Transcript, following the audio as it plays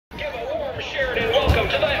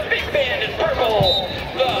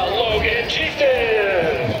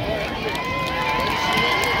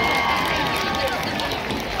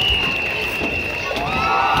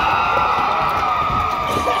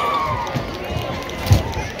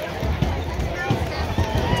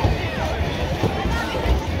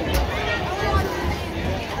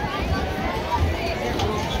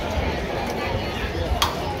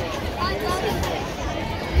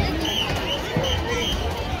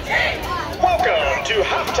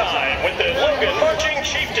halftime with the Logan marching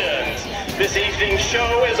Chieftains. This evening's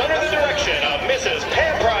show is under the direction of Mrs.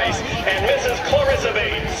 Pam Price and Mrs. Clarissa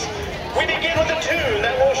Bates. We begin with a tune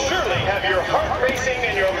that will surely have your heart racing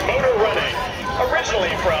and your motor running.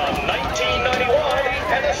 Originally from 1991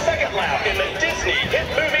 and the second lap in the Disney hit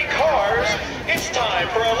movie Cars, it's time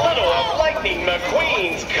for a little of Lightning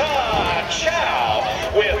McQueen's Ka-Chow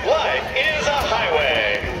with Life is a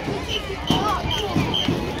Highway.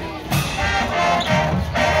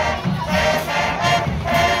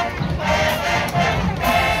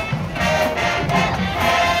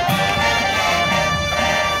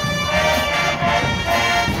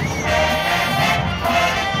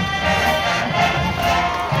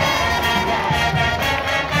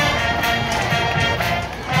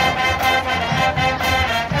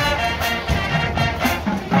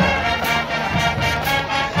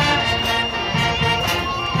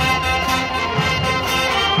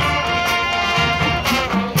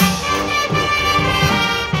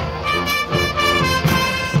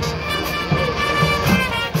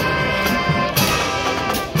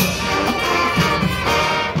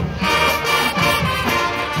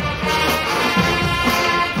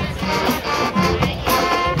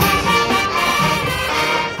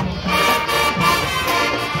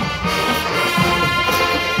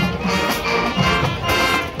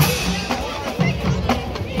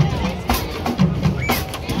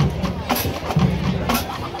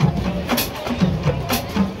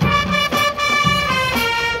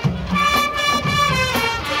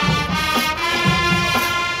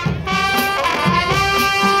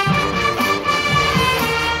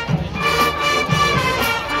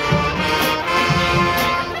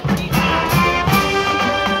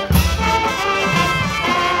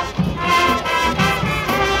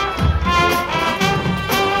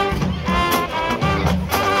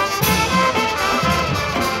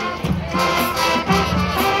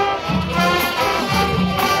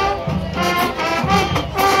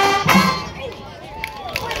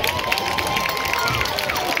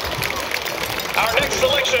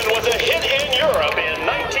 Was a hit in Europe in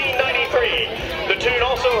 1993. The tune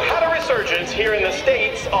also had a resurgence here in the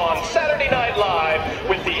States on Saturday Night Live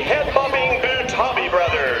with the head-bobbing Boo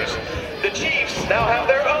Brothers. The Chiefs now have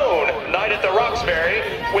their own Night at the Roxbury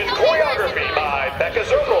with choreography by Becca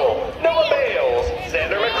Zirkle, Noah Bales,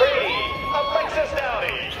 Xander McCready, Alexis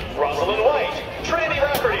Downey, Rosalind White, Trinity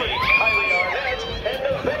Rafferty, Kylie Arnett, and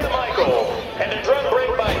Nevada Michael. And a drum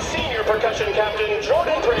break by senior percussion captain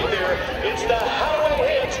Jordan Prather. It's the Halloween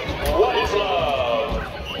hit, What is Love?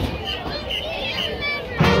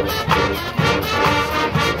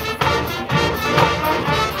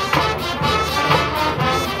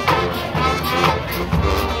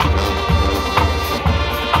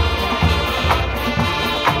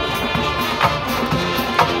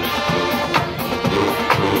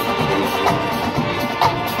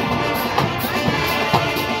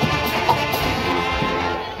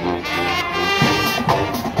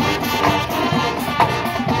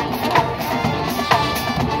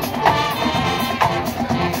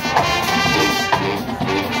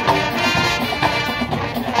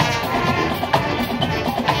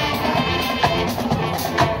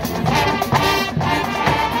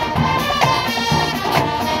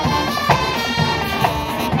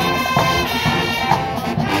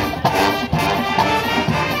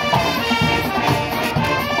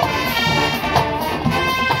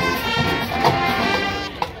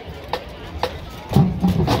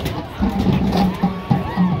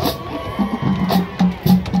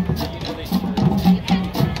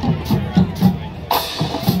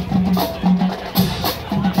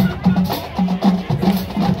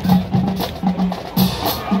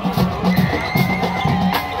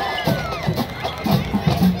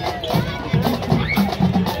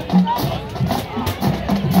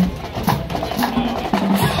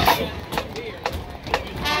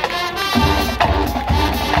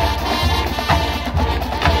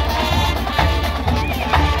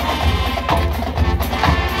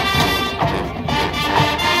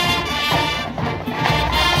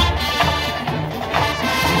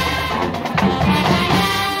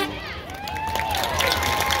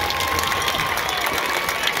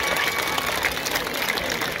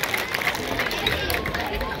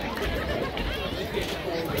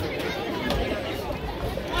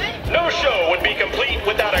 No show would be complete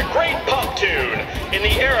without a great pop tune. In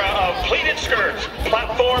the era of pleated skirts,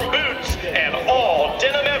 platform boots, and all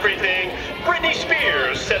denim everything, Britney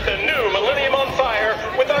Spears set the new millennium on fire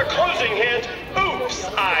with our closing hit, Oops,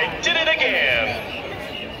 I Did It